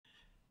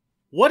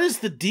What is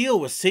the deal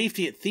with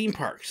safety at theme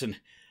parks? And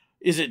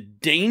is it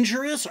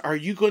dangerous? Are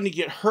you going to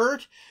get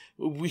hurt?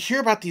 We hear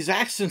about these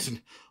accidents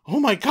and,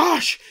 oh my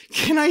gosh,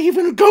 can I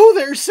even go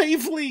there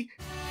safely?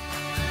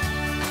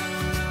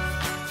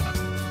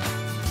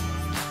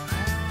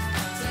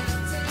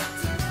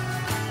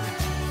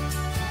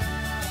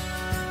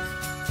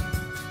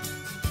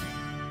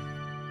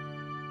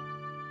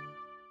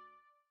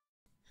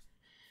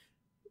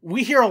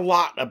 We hear a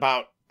lot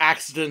about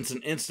accidents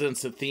and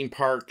incidents at theme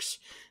parks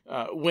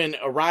when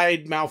a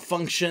ride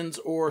malfunctions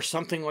or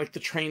something like the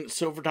train at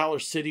Silver Dollar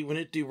City when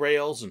it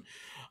derails and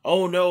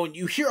oh no, and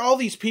you hear all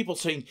these people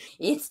saying,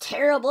 it's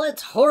terrible,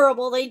 it's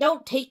horrible, they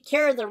don't take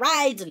care of the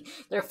rides and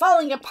they're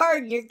falling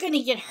apart and you're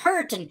gonna get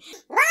hurt and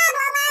blah, blah,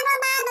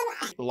 blah,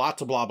 blah, blah.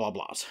 Lots of blah blah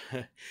blahs.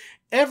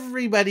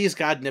 Everybody's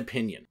got an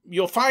opinion.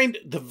 You'll find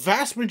the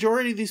vast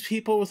majority of these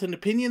people with an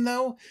opinion,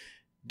 though,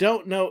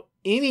 don't know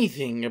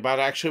anything about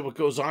actually what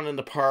goes on in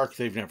the park.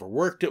 They've never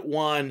worked at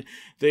one.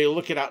 They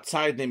look at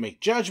outside and they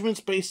make judgments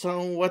based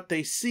on what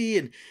they see.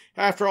 And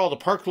after all, the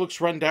park looks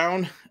run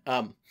down.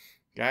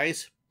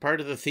 Guys,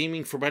 part of the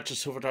theming for much of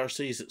Silver Dollar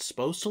City is it's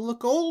supposed to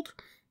look old.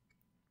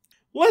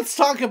 Let's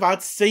talk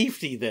about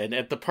safety then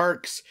at the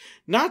parks.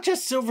 Not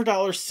just Silver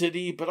Dollar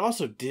City, but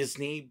also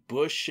Disney,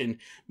 Busch, and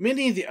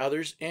many of the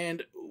others,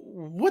 and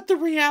what the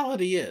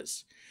reality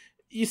is.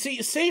 You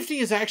see, safety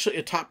is actually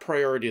a top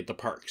priority at the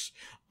parks.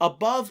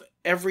 Above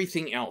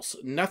everything else,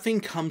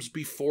 nothing comes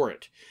before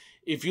it.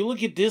 If you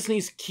look at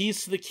Disney's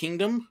Keys to the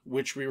Kingdom,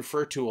 which we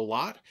refer to a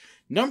lot,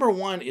 number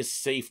one is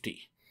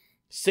safety.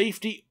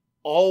 Safety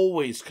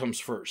always comes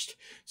first.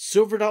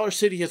 Silver Dollar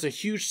City has a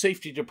huge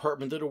safety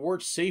department that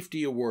awards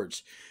safety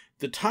awards.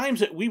 The times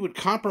that we would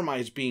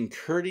compromise being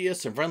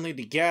courteous and friendly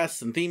to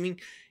guests and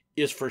theming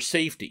is for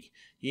safety.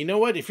 You know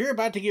what? If you're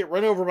about to get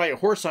run over by a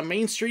horse on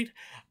Main Street,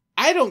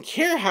 I don't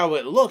care how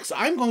it looks.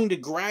 I'm going to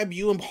grab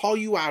you and haul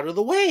you out of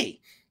the way.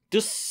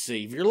 Just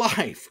save your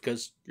life,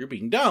 because you're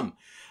being dumb.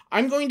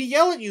 I'm going to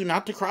yell at you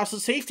not to cross a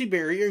safety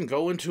barrier and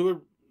go into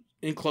an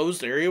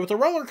enclosed area with a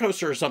roller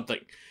coaster or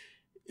something.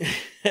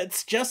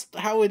 That's just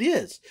how it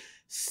is.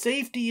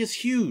 Safety is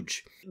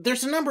huge.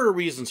 There's a number of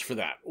reasons for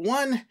that.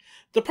 One,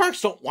 the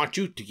parks don't want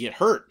you to get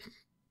hurt.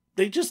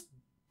 They just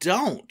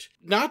don't.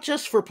 Not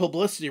just for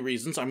publicity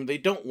reasons. I mean, they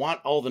don't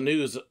want all the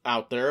news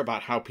out there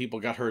about how people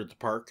got hurt at the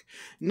park.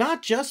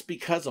 Not just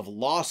because of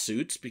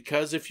lawsuits,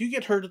 because if you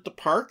get hurt at the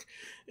park,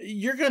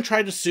 you're going to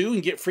try to sue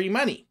and get free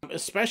money.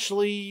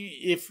 Especially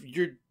if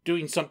you're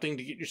doing something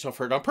to get yourself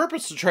hurt on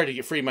purpose to try to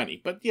get free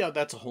money. But yeah,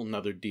 that's a whole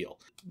nother deal.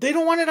 They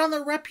don't want it on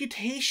their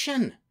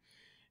reputation.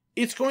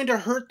 It's going to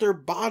hurt their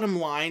bottom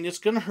line. It's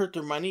going to hurt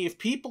their money. If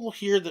people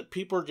hear that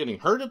people are getting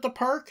hurt at the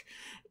park,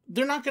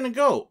 they're not going to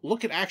go.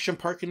 Look at Action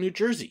Park in New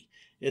Jersey.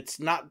 It's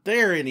not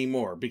there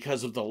anymore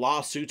because of the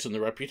lawsuits and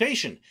the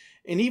reputation.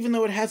 And even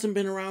though it hasn't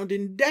been around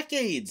in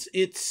decades,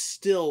 it's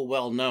still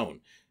well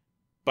known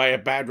by a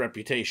bad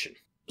reputation.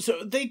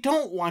 So they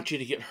don't want you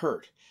to get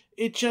hurt.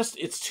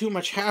 It's too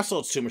much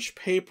hassle. It's too much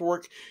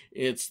paperwork.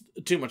 It's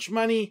too much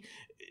money.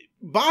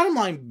 Bottom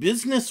line,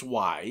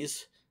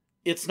 business-wise,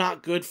 it's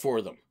not good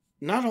for them.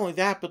 Not only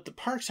that, but the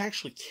parks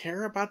actually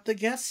care about the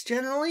guests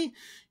generally.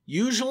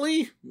 You're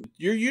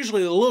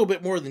usually a little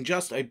bit more than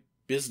just a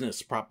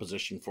business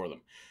proposition for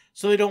them.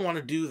 So they don't want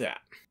to do that.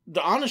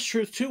 The honest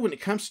truth, too, when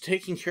it comes to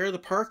taking care of the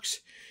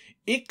parks,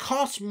 it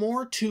costs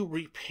more to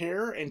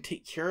repair and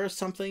take care of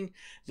something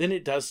than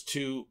it does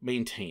to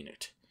maintain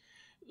it.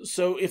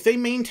 So if they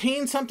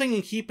maintain something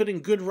and keep it in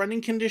good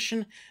running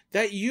condition,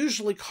 that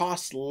usually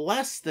costs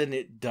less than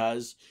it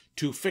does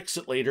to fix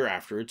it later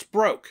after it's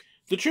broke.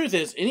 The truth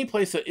is, any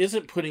place that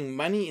isn't putting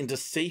money into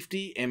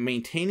safety and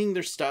maintaining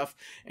their stuff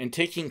and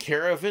taking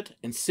care of it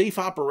and safe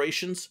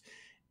operations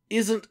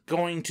isn't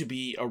going to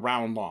be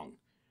around long.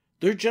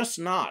 They're just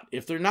not.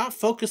 If they're not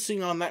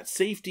focusing on that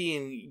safety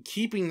and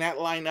keeping that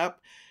line up,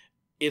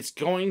 it's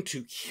going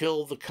to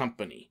kill the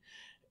company.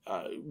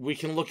 We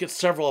can look at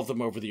several of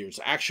them over the years.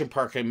 Action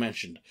Park, I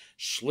mentioned.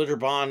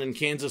 Schlitterbahn in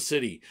Kansas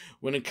City.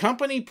 When a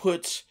company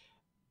puts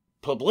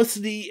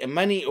publicity and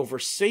money over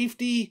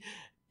safety,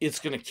 it's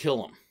going to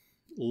kill them.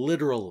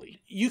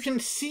 Literally. You can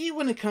see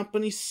when a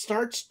company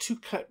starts to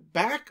cut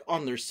back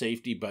on their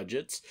safety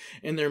budgets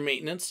and their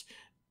maintenance,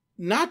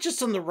 not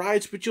just on the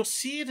rides, but you'll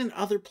see it in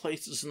other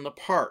places in the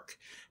park.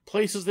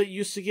 Places that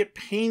used to get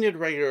painted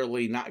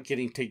regularly not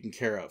getting taken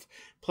care of.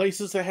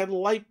 Places that had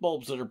light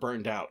bulbs that are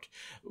burned out.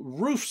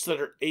 Roofs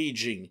that are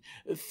aging.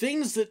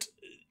 Things that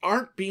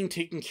aren't being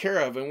taken care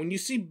of. And when you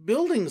see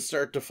buildings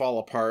start to fall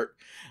apart,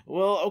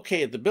 well,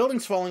 okay, if the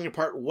building's falling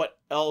apart, what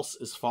else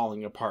is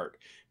falling apart?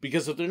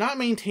 Because if they're not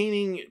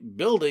maintaining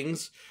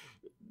buildings,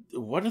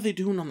 what are they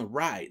doing on the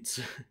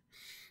rides?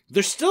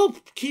 They're still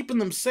keeping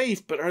them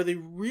safe, but are they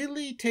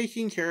really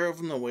taking care of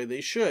them the way they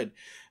should?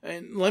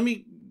 And let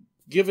me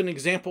give an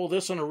example of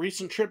this on a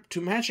recent trip to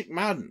Magic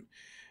Mountain.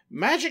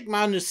 Magic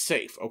Mountain is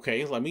safe,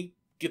 okay? Let me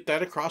get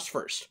that across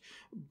first.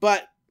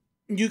 But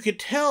you could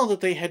tell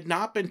that they had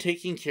not been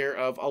taking care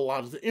of a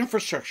lot of the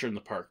infrastructure in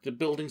the park, the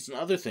buildings and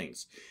other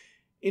things,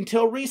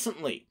 until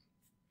recently.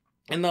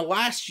 In the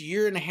last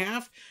year and a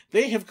half,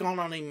 they have gone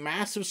on a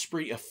massive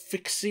spree of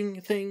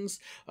fixing things,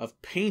 of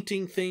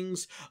painting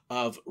things,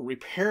 of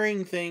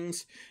repairing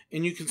things.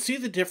 And you can see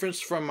the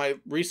difference from my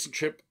recent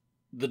trip,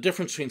 the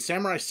difference between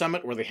Samurai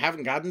Summit, where they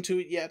haven't gotten to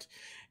it yet,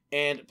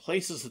 and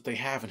places that they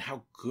have, and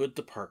how good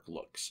the park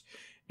looks.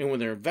 And when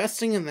they're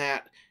investing in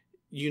that,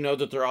 you know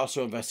that they're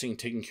also investing in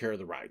taking care of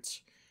the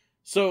rides.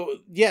 So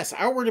yes,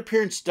 outward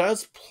appearance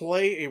does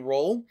play a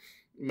role.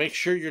 Make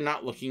sure you're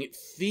not looking at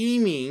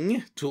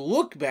theming to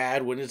look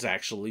bad when it's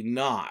actually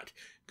not.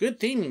 Good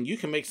theming, you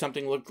can make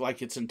something look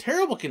like it's in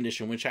terrible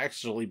condition, which is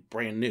actually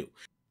brand new.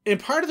 And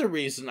part of the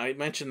reason I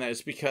mention that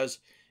is because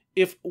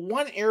if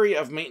one area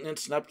of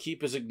maintenance and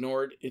upkeep is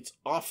ignored, it's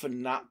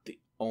often not the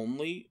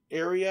only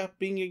area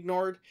being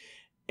ignored.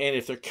 And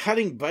if they're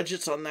cutting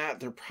budgets on that,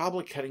 they're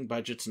probably cutting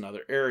budgets in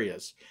other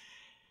areas.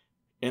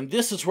 And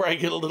this is where I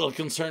get a little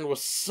concerned with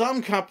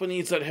some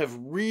companies that have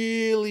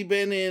really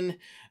been in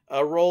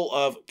a role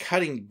of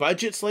cutting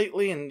budgets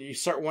lately, and you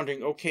start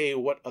wondering, okay,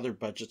 what other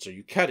budgets are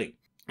you cutting?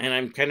 And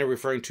I'm kind of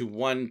referring to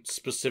one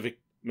specific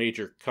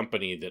major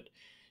company that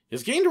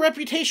has gained a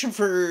reputation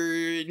for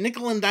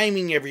nickel and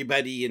diming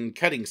everybody and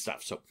cutting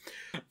stuff.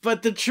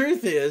 But the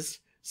truth is,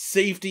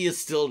 safety is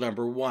still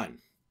number one.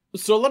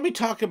 So let me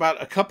talk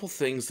about a couple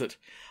things that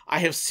I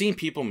have seen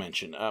people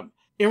mention.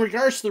 In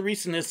regards to the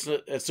recent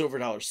incident at Silver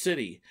Dollar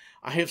City,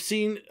 I have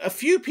seen a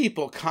few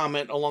people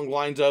comment along the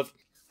lines of,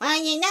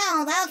 well, you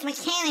know, those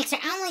mechanics are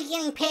only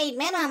getting paid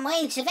minimum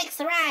wage to fix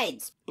the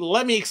rides.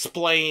 Let me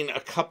explain a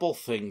couple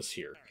things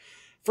here.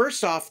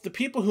 First off, the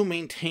people who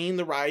maintain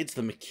the rides,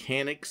 the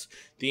mechanics,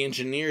 the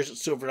engineers at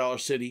Silver Dollar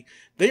City,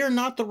 they are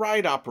not the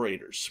ride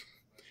operators.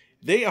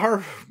 They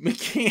are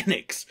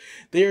mechanics.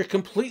 They are a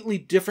completely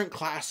different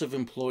class of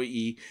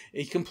employee,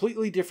 a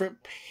completely different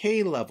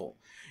pay level.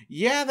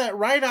 Yeah, that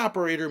ride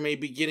operator may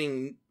be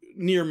getting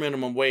near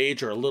minimum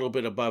wage or a little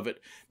bit above it,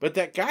 but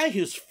that guy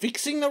who's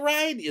fixing the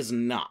ride is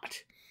not.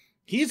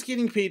 He's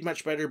getting paid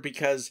much better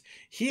because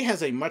he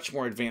has a much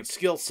more advanced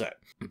skill set.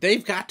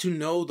 They've got to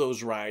know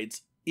those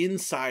rides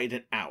inside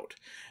and out.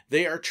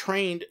 They are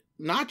trained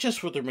not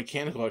just with their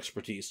mechanical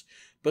expertise,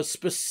 but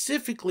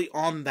specifically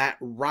on that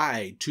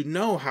ride to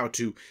know how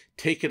to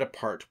take it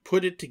apart,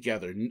 put it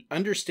together,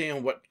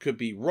 understand what could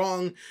be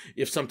wrong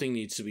if something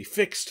needs to be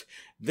fixed.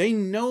 They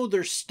know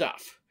their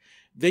stuff.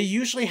 They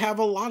usually have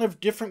a lot of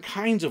different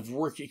kinds of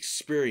work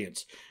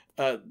experience.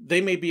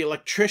 They may be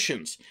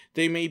electricians.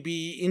 They may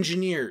be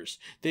engineers.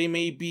 They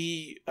may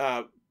be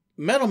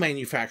metal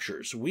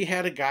manufacturers. We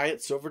had a guy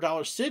at Silver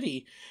Dollar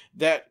City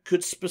that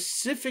could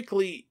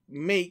specifically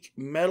make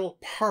metal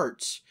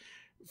parts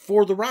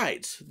for the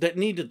rides that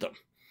needed them.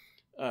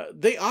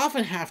 They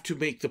often have to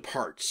make the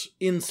parts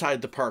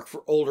inside the park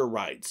for older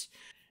rides.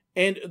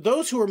 And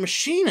those who are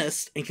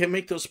machinists and can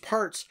make those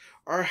parts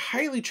are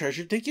highly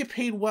treasured. They get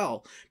paid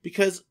well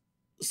because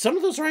some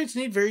of those rides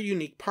need very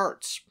unique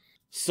parts.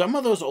 Some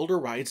of those older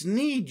rides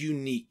need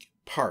unique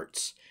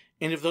parts.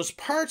 And if those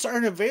parts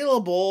aren't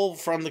available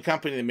from the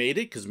company that made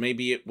it, because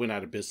maybe it went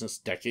out of business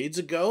decades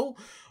ago,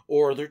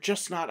 or they're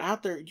just not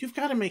out there, you've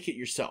got to make it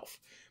yourself.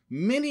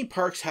 Many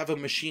parks have a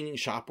machining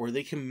shop where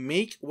they can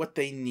make what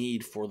they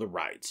need for the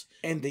rides.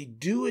 And they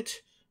do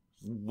it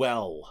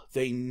well.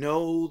 They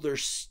know their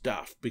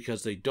stuff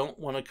because they don't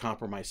want to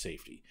compromise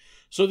safety.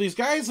 So these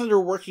guys that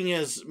are working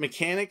as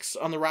mechanics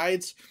on the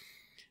rides,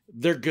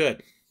 they're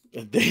good.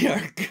 They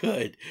are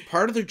good.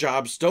 Part of their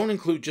jobs don't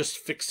include just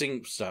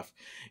fixing stuff.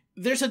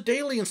 There's a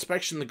daily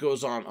inspection that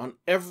goes on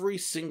every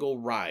single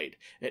ride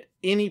at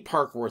any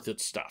park worth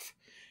its stuff.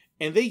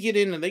 And they get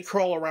in and they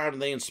crawl around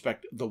and they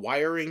inspect the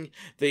wiring,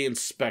 they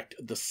inspect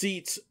the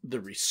seats, the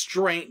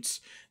restraints.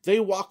 They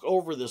walk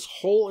over this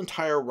whole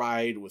entire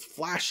ride with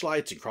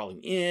flashlights and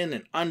crawling in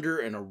and under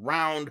and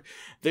around.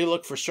 They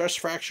look for stress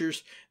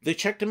fractures. They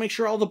check to make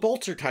sure all the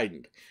bolts are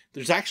tightened.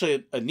 There's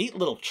actually a neat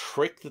little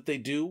trick that they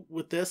do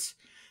with this.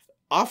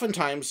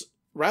 Oftentimes,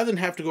 rather than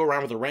have to go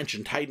around with a wrench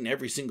and tighten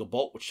every single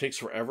bolt, which takes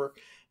forever,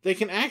 they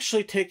can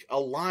actually take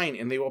a line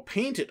and they will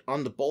paint it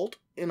on the bolt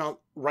and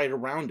right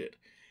around it.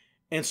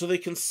 And so they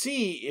can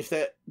see if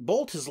that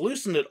bolt has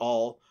loosened at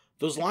all,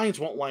 those lines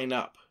won't line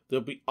up. They'll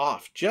be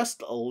off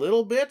just a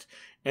little bit,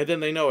 and then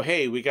they know,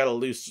 hey, we got a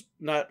loose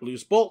nut,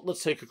 loose bolt.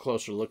 Let's take a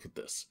closer look at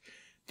this.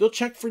 They'll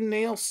check for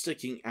nails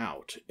sticking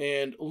out,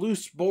 and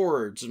loose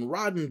boards, and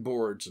rodden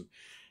boards. And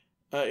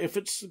if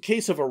it's the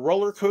case of a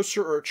roller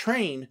coaster or a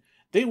train,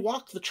 they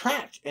walk the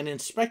track and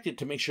inspect it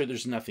to make sure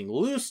there's nothing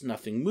loose,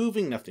 nothing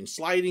moving, nothing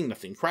sliding,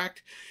 nothing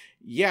cracked.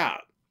 Yeah,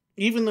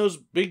 even those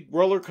big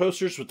roller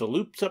coasters with the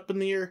loops up in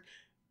the air,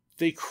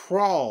 they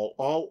crawl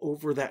all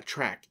over that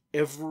track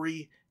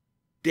every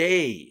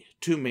day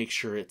to make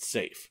sure it's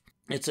safe.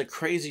 It's a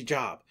crazy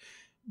job,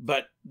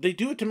 but they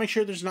do it to make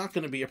sure there's not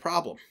going to be a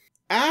problem.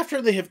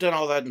 After they have done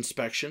all that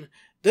inspection,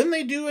 then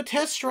they do a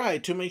test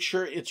ride to make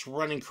sure it's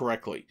running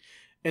correctly.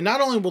 And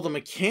not only will the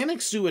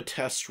mechanics do a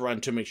test run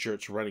to make sure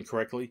it's running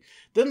correctly,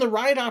 then the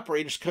ride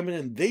operators come in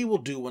and they will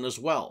do one as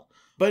well.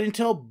 But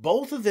until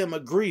both of them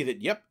agree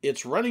that, yep,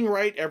 it's running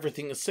right,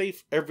 everything is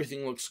safe,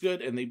 everything looks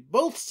good, and they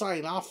both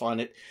sign off on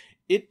it,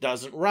 it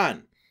doesn't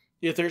run.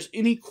 If there's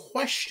any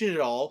question at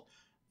all,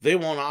 they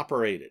won't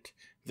operate it.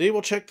 They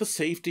will check the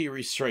safety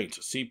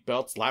restraints, seat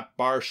belts, lap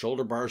bars,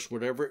 shoulder bars,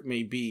 whatever it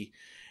may be,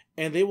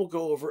 and they will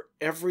go over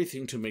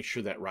everything to make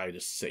sure that ride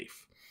is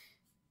safe.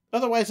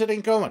 Otherwise, it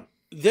ain't going.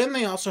 Then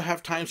they also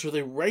have times where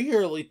they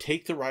regularly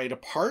take the ride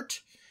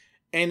apart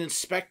and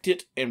inspect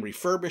it and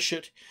refurbish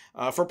it.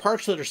 For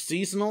parks that are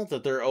seasonal,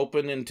 that they're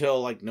open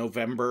until like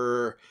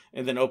November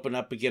and then open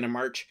up again in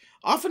March,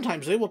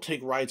 oftentimes they will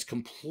take rides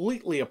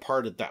completely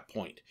apart at that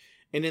point.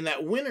 And in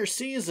that winter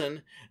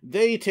season,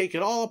 they take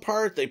it all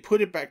apart, they put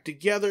it back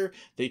together,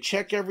 they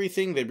check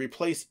everything, they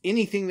replace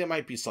anything that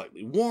might be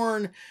slightly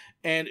worn,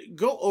 and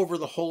go over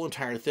the whole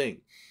entire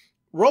thing.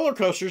 Roller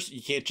coasters,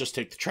 you can't just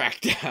take the track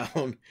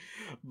down,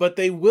 but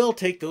they will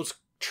take those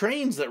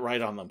trains that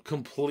ride on them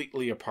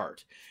completely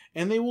apart.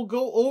 And they will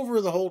go over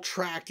the whole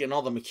track and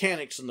all the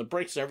mechanics and the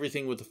brakes and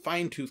everything with a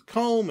fine-tooth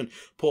comb and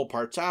pull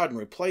parts out and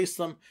replace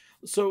them.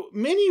 So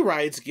many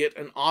rides get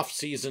an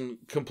off-season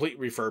complete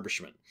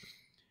refurbishment.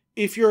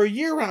 If you're a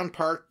year-round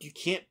park, you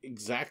can't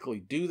exactly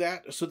do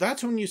that. So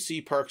that's when you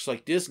see parks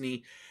like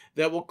Disney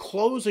that will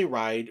close a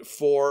ride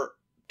for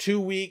 2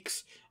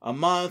 weeks, a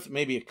month,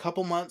 maybe a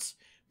couple months,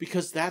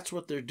 because that's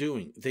what they're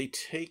doing. They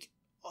take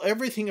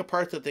everything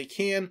apart that they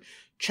can,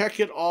 check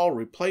it all,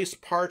 replace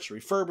parts,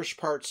 refurbish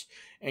parts,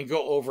 and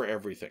go over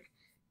everything.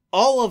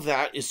 All of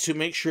that is to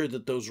make sure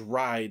that those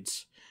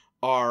rides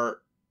are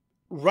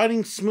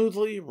running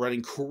smoothly,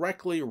 running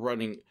correctly,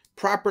 running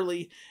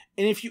properly.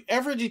 And if you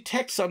ever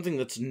detect something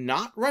that's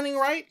not running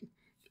right,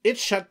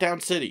 it's shut down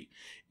city.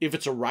 If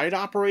it's a ride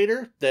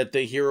operator that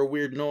they hear a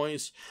weird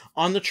noise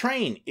on the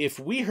train, if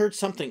we heard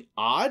something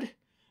odd,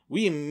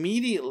 we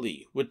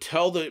immediately would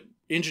tell the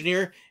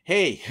engineer,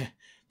 hey,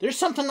 there's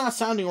something not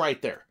sounding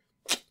right there.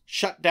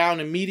 Shut down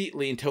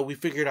immediately until we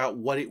figured out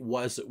what it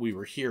was that we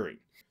were hearing.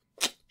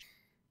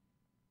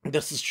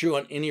 This is true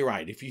on any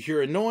ride. If you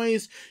hear a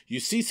noise, you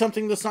see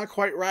something that's not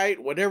quite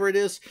right, whatever it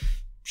is,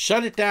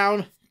 shut it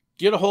down,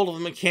 get a hold of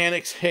the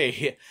mechanics.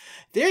 Hey,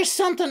 there's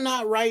something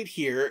not right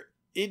here.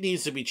 It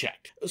needs to be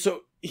checked.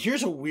 So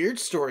here's a weird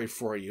story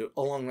for you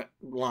along the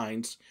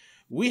lines.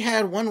 We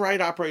had one ride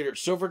operator at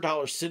Silver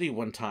Dollar City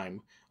one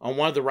time on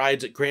one of the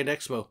rides at Grand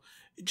Expo.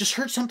 Just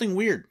heard something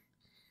weird.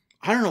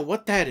 I don't know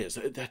what that is.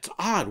 That's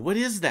odd. What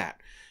is that?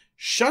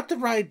 Shut the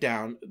ride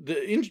down.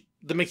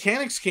 The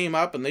mechanics came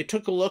up and they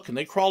took a look and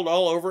they crawled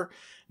all over.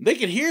 They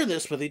could hear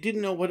this, but they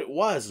didn't know what it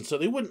was. And so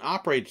they wouldn't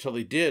operate until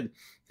they did.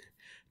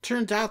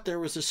 Turns out there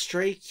was a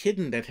stray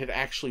kitten that had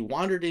actually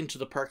wandered into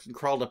the park and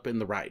crawled up in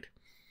the ride.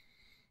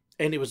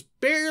 And it was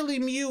barely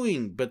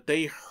mewing, but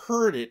they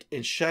heard it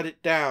and shut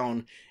it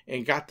down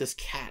and got this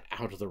cat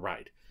out of the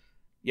ride.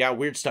 Yeah,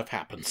 weird stuff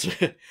happens.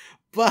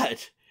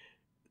 But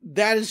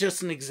that is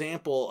just an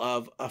example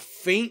of a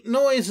faint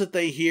noise that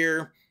they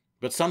hear,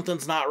 but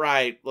something's not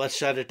right. Let's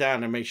shut it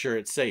down and make sure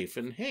it's safe.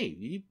 And hey,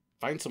 you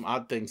find some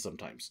odd things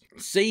sometimes.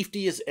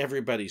 Safety is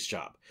everybody's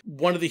job.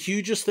 One of the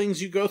hugest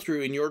things you go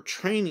through in your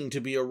training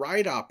to be a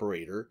ride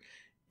operator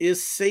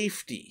is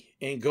safety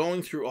and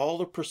going through all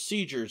the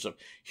procedures of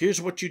here's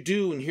what you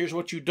do and here's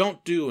what you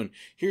don't do and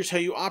here's how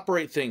you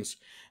operate things,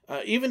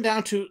 even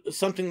down to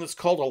something that's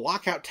called a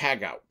lockout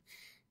tagout.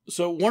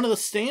 So one of the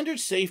standard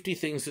safety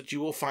things that you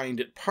will find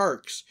at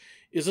parks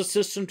is a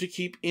system to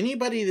keep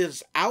anybody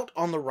that's out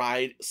on the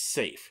ride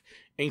safe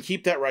and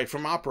keep that ride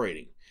from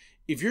operating.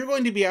 If you're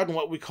going to be out in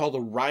what we call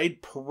the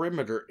ride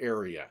perimeter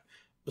area,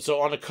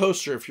 so on a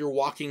coaster, if you're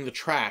walking the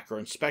track or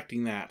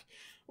inspecting that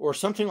or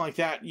something like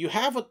that, you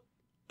have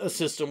a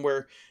system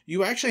where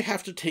you actually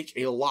have to take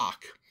a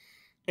lock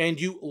and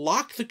you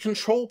lock the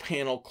control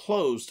panel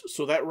closed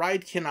so that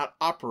ride cannot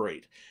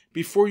operate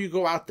before you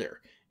go out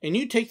there. And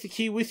you take the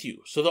key with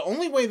you. So the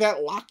only way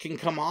that lock can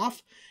come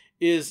off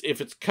is if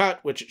it's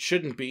cut, which it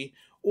shouldn't be,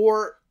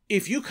 or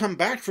if you come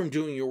back from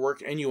doing your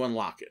work and you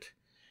unlock it.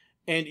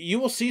 And you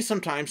will see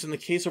sometimes in the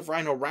case of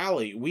Rhino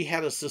Rally, we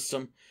had a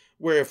system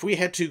where if we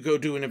had to go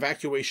do an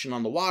evacuation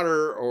on the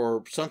water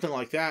or something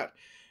like that,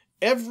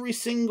 every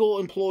single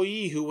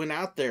employee who went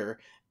out there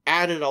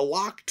added a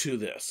lock to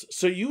this.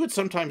 So you would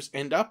sometimes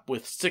end up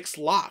with 6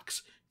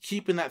 locks,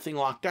 keeping that thing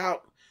locked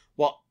out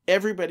while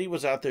everybody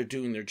was out there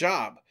doing their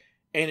job.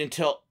 And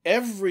until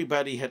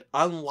everybody had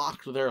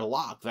unlocked their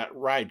lock, that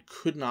ride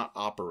could not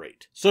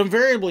operate. So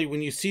invariably,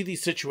 when you see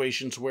these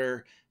situations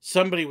where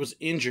somebody was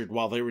injured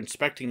while they were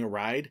inspecting a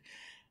ride,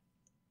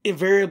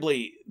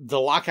 invariably the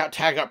lockout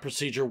tagout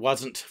procedure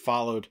wasn't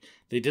followed.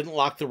 They didn't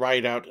lock the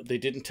ride out. They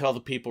didn't tell the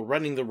people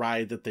running the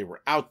ride that they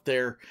were out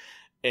there.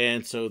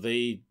 And so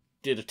they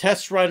did a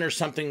test run or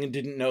something and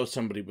didn't know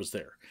somebody was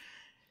there.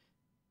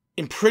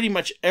 In pretty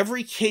much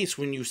every case,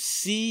 when you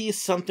see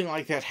something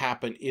like that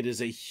happen, it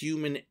is a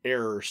human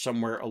error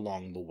somewhere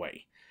along the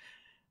way.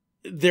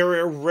 There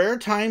are rare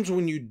times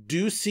when you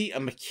do see a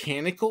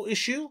mechanical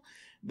issue.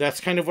 That's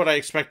kind of what I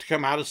expect to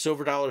come out of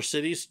Silver Dollar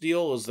City's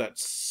deal, is that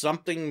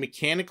something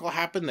mechanical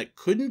happened that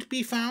couldn't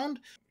be found.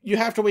 You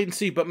have to wait and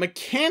see, but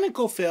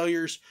mechanical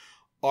failures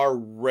are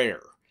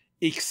rare,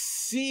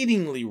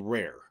 exceedingly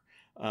rare.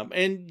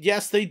 And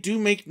yes, they do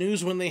make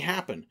news when they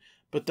happen.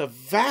 But the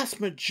vast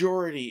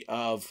majority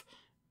of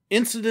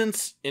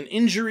incidents and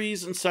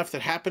injuries and stuff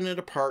that happen at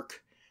a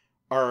park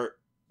are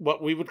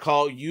what we would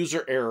call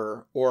user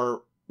error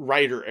or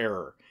rider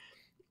error.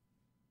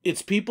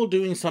 It's people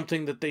doing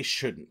something that they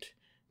shouldn't.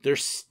 They're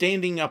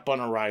standing up on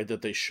a ride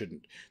that they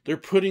shouldn't. They're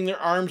putting their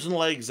arms and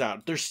legs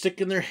out. They're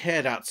sticking their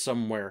head out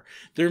somewhere.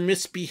 They're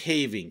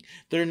misbehaving.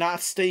 They're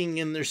not staying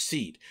in their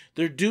seat.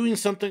 They're doing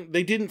something.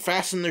 They didn't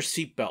fasten their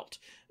seatbelt.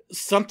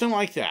 Something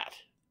like that.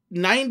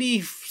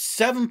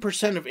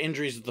 97% of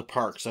injuries at the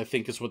parks, I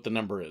think is what the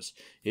number is.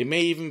 It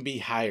may even be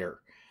higher,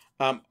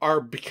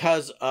 are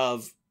because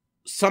of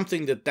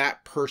something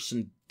that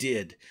person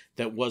did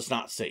that was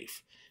not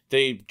safe.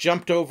 They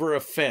jumped over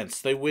a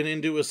fence. They went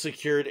into a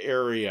secured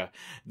area.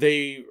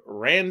 They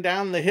ran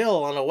down the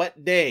hill on a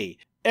wet day.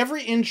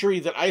 Every injury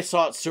that I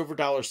saw at Silver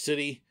Dollar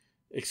City,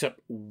 except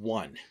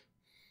one,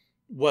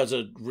 was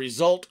a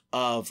result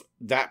of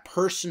that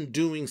person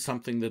doing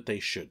something that they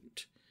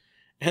shouldn't.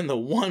 And the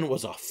one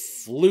was a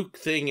fluke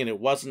thing, and it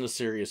wasn't a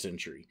serious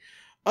injury.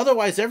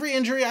 Otherwise, every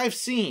injury I've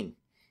seen,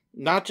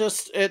 not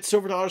just at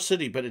Silver Dollar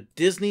City, but at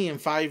Disney in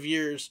 5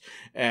 years,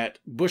 at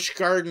Busch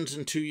Gardens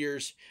in 2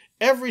 years,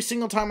 every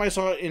single time I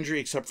saw an injury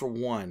except for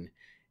one,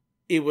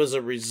 it was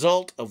a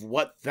result of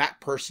what that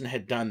person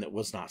had done that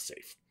was not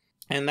safe.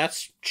 And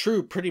that's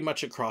true pretty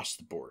much across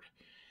the board.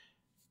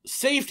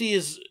 Safety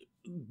is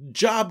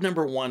job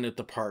number one at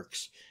the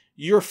parks.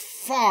 You're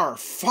far,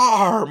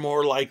 far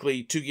more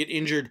likely to get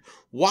injured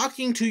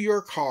walking to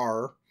your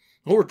car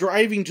or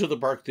driving to the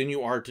park than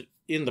you are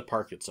in the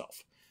park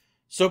itself.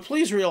 So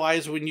please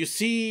realize when you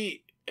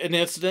see an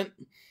incident,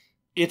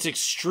 it's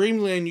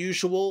extremely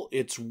unusual,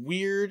 it's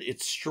weird,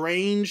 it's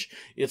strange,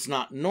 it's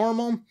not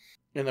normal,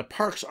 and the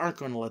parks aren't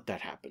going to let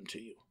that happen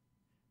to you.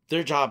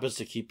 Their job is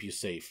to keep you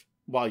safe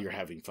while you're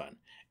having fun,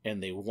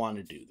 and they want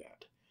to do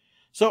that.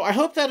 So I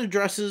hope that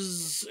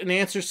addresses and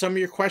answers some of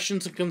your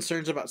questions and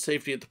concerns about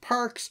safety at the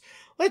parks,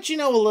 let you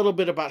know a little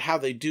bit about how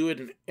they do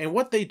it and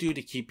what they do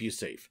to keep you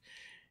safe.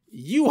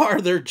 You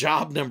are their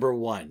job number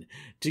one,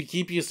 to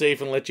keep you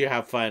safe and let you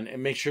have fun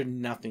and make sure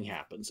nothing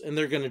happens, and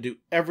they're going to do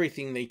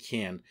everything they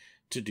can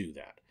to do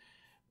that.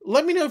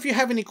 Let me know if you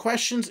have any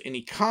questions,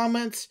 any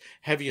comments.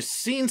 Have you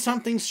seen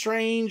something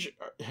strange?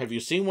 Have you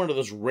seen one of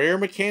those rare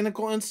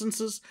mechanical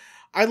instances?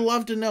 I'd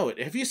love to know it.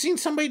 Have you seen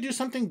somebody do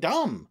something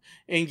dumb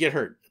and get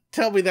hurt?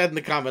 Tell me that in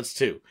the comments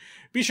too.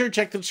 Be sure to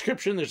check the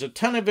description. There's a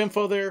ton of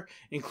info there,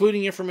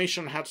 including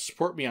information on how to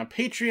support me on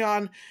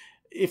Patreon.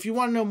 If you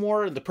want to know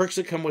more and the perks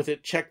that come with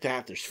it, check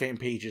that. There's fan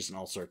pages and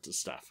all sorts of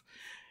stuff.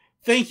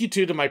 Thank you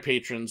too to my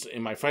patrons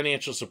and my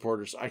financial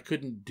supporters. I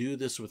couldn't do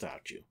this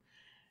without you.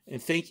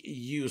 And thank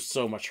you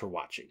so much for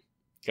watching.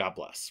 God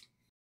bless.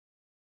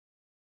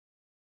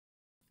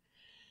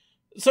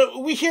 So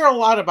we hear a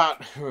lot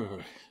about...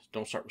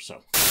 Don't start with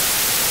so.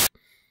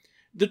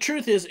 The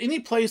truth is, any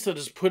place that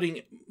is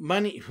putting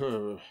money...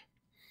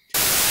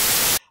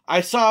 I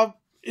saw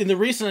in the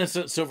recent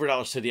incident at Silver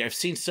Dollar City, I've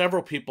seen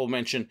several people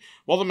mention,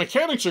 well, the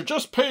mechanics are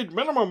just paid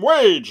minimum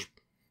wage.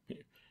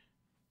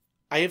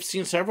 I have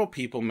seen several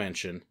people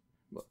mention,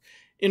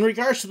 in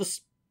regards to the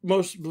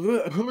most...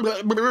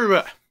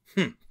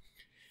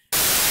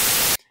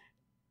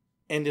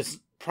 And it's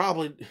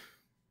probably...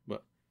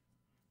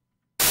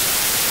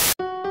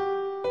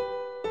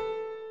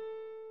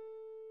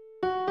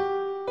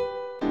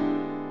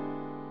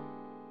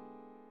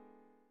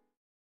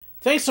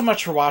 Thanks so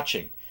much for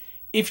watching.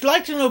 If you'd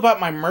like to know about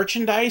my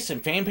merchandise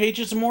and fan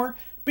pages and more,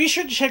 be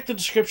sure to check the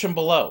description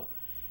below.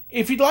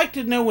 If you'd like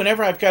to know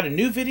whenever I've got a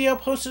new video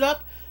posted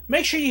up,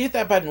 make sure you hit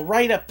that button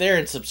right up there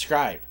and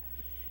subscribe.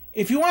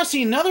 If you want to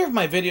see another of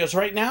my videos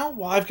right now,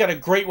 well, I've got a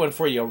great one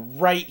for you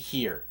right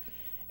here.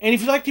 And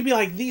if you'd like to be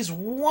like these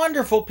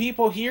wonderful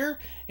people here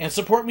and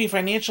support me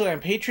financially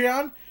on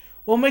Patreon,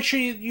 well, make sure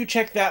you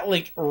check that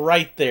link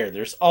right there.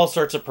 There's all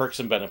sorts of perks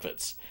and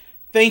benefits.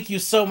 Thank you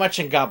so much,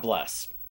 and God bless.